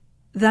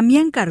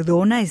Damián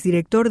Cardona es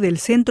director del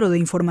Centro de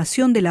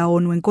Información de la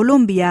ONU en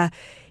Colombia.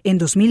 En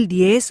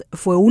 2010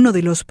 fue uno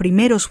de los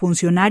primeros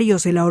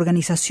funcionarios de la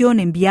organización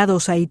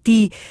enviados a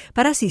Haití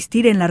para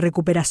asistir en la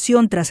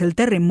recuperación tras el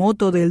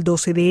terremoto del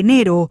 12 de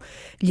enero.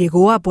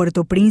 Llegó a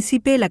Puerto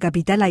Príncipe, la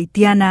capital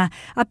haitiana,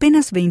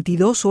 apenas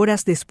 22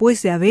 horas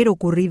después de haber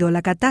ocurrido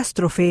la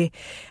catástrofe.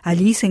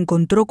 Allí se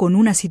encontró con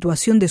una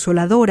situación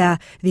desoladora,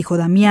 dijo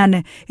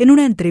Damián en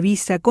una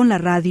entrevista con la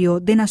radio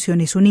de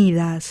Naciones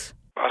Unidas.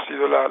 Ha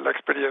sido la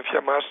experiencia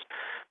más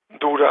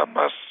dura,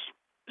 más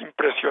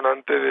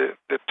impresionante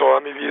de toda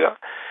mi vida.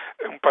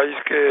 Un país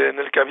en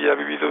el que había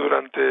vivido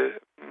durante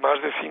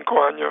más de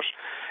 5 años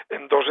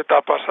en 2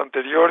 etapas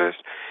anteriores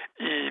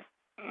y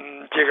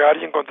llegar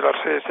y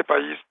encontrarse ese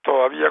país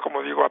todavía,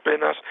 como digo,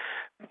 apenas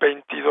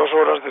 22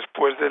 horas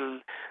después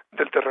del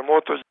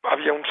terremoto.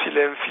 Había un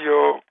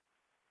silencio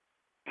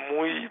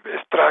muy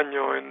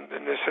extraño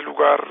en ese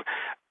lugar.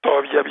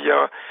 Todavía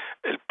había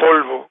el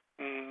polvo,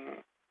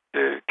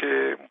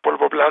 un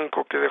polvo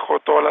blanco que dejó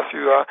toda la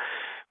ciudad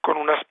con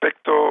un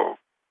aspecto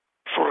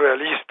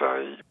surrealista.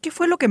 ¿Qué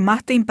fue lo que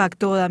más te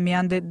impactó,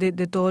 Damián,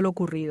 de todo lo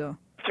ocurrido?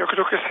 Yo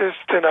creo que ese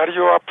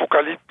escenario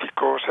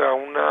apocalíptico, o sea,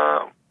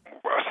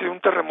 ha sido un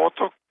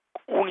terremoto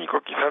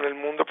único quizá en el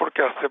mundo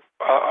porque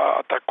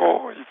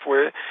atacó y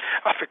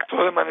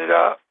afectó de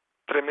manera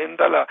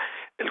tremenda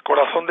el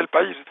corazón del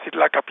país, es decir,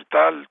 la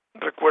capital.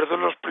 Recuerdo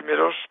los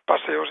primeros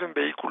paseos en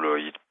vehículo,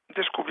 ir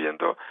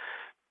descubriendo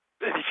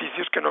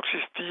edificios que no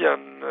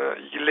existían,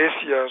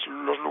 iglesias,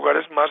 los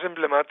lugares más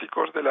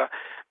emblemáticos de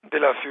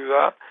la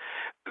ciudad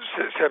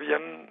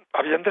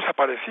habían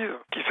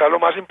desaparecido. Quizá lo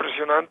más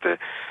impresionante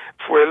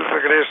fue el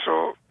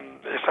regreso,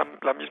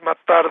 la misma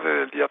tarde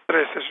del día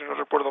 13, si no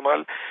recuerdo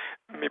mal,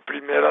 mi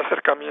primer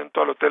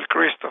acercamiento al Hotel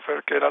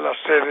Christopher, que era la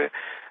sede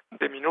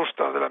de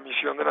MINUSTAH, de la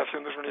Misión de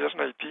Naciones Unidas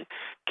en Haití,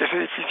 que ese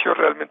edificio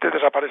realmente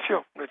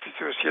desapareció, un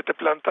edificio de 7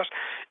 plantas,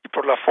 y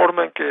por la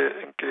forma en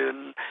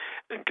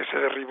que se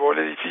derribó el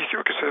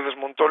edificio, que se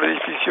desmontó el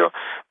edificio,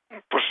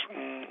 pues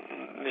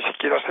ni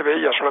siquiera se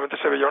veía, solamente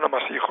se veía un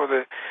amasijo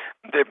de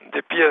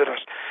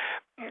piedras,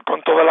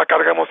 con toda la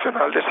carga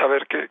emocional de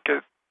saber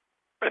que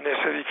en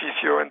ese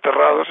edificio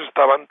enterrados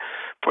estaban,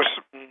 pues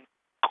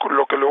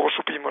lo que luego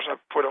supimos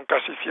fueron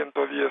casi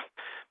 110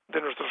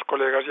 de nuestros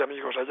colegas y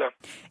amigos allá.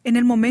 En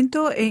el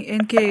momento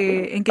en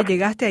que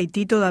llegaste a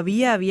Haití,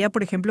 ¿todavía había,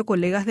 por ejemplo,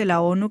 colegas de la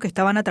ONU que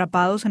estaban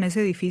atrapados en ese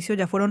edificio?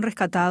 ¿Ya fueron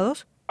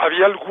rescatados?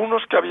 Había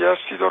algunos que habían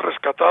sido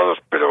rescatados,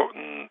 pero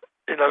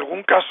en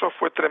algún caso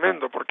fue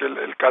tremendo, porque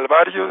el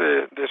calvario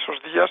de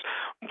esos días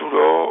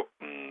duró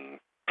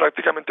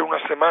prácticamente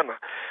una semana.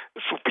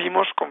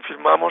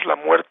 Confirmamos la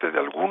muerte de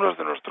algunos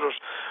de nuestros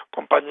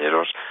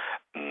compañeros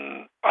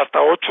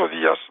hasta 8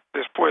 días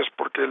después,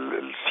 porque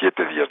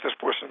 7 días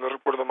después, si no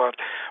recuerdo mal,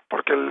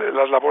 porque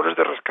las labores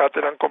de rescate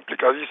eran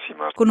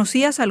complicadísimas.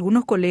 ¿Conocías a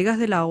algunos colegas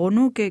de la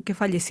ONU que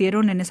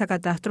fallecieron en esa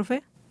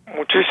catástrofe?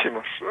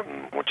 Muchísimos.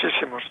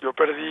 Yo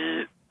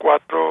perdí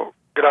 4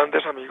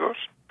 grandes amigos,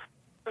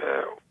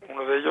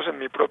 uno de ellos en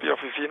mi propia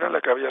oficina, en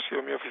la que había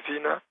sido mi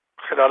oficina,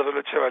 Gerardo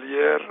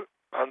Lechevalier,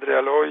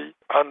 Andrea Loy,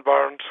 Ann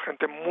Barnes,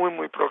 gente muy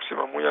muy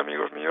próxima, muy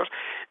amigos míos,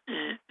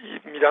 y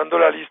mirando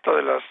la lista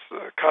de las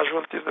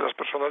casualties, de las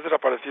personas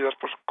desaparecidas,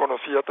 pues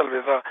conocía tal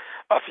vez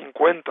a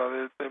 50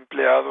 de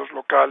empleados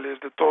locales,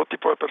 de todo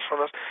tipo de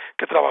personas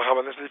que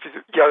trabajaban en ese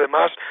edificio, y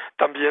además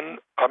también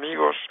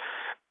amigos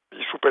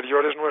y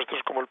superiores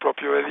nuestros como el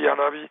propio Eddie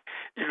Anabi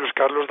y Luis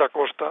Carlos da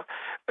Costa,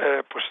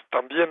 pues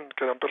también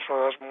que eran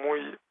personas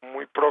muy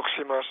muy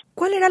próximas.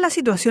 ¿Cuál era la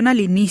situación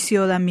al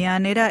inicio,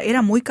 Damián?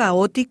 ¿Era muy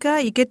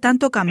caótica y qué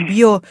tanto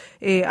cambió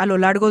a lo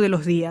largo de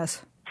los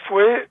días?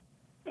 Fue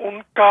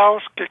un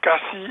caos que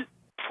casi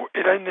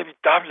era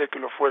inevitable que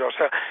lo fuera, o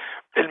sea,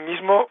 el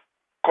mismo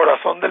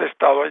corazón del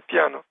Estado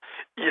haitiano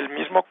y el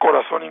mismo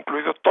corazón,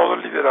 incluido todo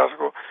el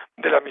liderazgo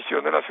de la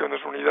Misión de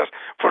Naciones Unidas,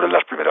 fueron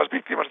las primeras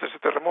víctimas de ese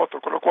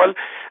terremoto, con lo cual,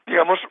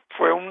 digamos,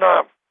 fue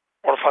una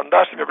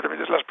orfandad, si me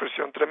permites la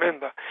expresión,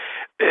 tremenda.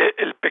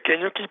 El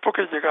pequeño equipo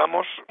que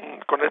llegamos,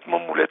 con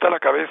Edmond Mulet a la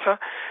cabeza,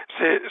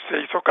 se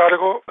hizo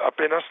cargo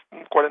apenas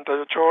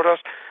 48 horas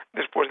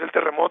después del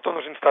terremoto.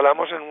 Nos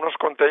instalamos en unos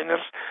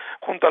containers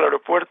junto al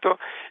aeropuerto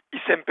y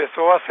se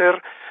empezó a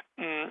hacer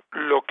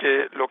lo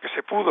que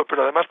se pudo,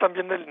 pero además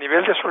también el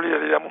nivel de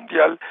solidaridad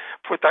mundial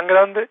fue tan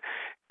grande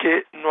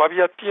que no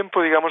había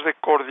tiempo, digamos, de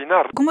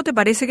coordinar. ¿Cómo te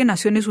parece que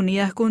Naciones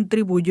Unidas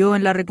contribuyó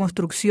en la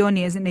reconstrucción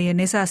y en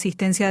esa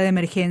asistencia de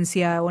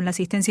emergencia o en la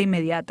asistencia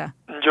inmediata?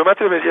 Yo me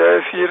atrevería a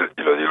decir,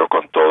 y lo digo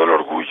con todo el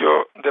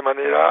orgullo, de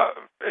manera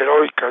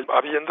heroica,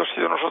 habiendo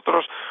sido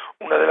nosotros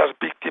una de las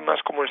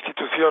víctimas como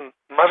institución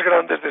más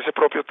grandes de ese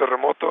propio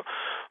terremoto,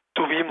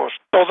 tuvimos,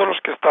 todos los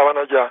que estaban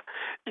allá,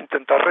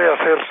 intentar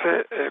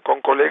rehacerse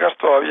con colegas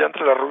todavía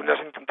entre las ruinas,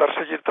 intentar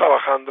seguir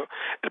trabajando.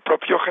 El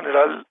propio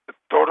general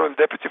Toro, el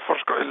Deputy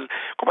Force el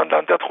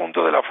comandante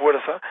adjunto de la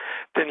fuerza,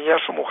 tenía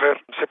a su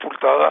mujer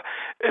sepultada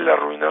en las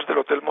ruinas del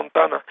Hotel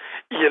Montana,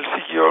 y él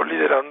siguió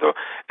liderando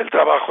el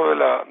trabajo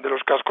de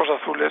los cascos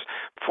azules.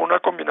 Fue una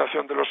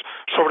combinación de los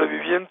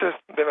sobrevivientes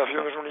de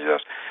Naciones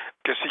Unidas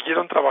que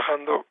siguieron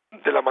trabajando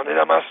de la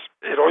manera más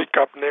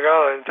heroica,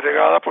 abnegada,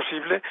 entregada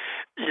posible,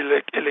 y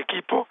el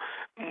equipo,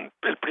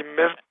 el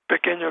primer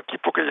pequeño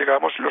equipo que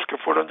llegamos, y los que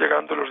fueron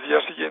llegando los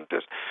días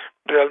siguientes,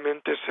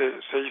 realmente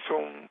se hizo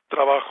un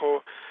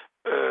trabajo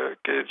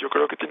que yo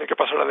creo que tiene que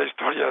pasar a la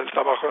historia del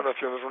trabajo de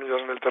Naciones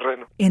Unidas en el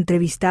terreno.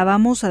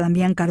 Entrevistábamos a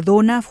Damián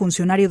Cardona,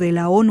 funcionario de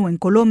la ONU en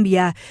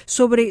Colombia,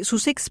 sobre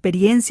sus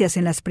experiencias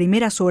en las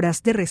primeras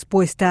horas de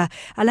respuesta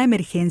a la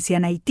emergencia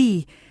en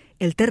Haití.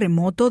 El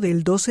terremoto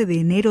del 12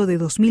 de enero de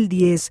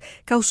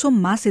 2010 causó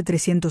más de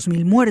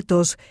 300.000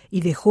 muertos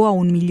y dejó a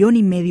 1,5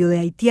 millones de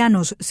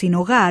haitianos sin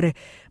hogar.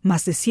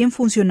 Más de 100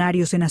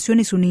 funcionarios de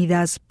Naciones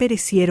Unidas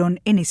perecieron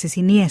en ese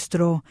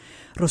siniestro.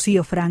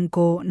 Rocío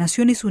Franco,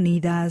 Naciones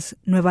Unidas,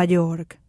 Nueva York.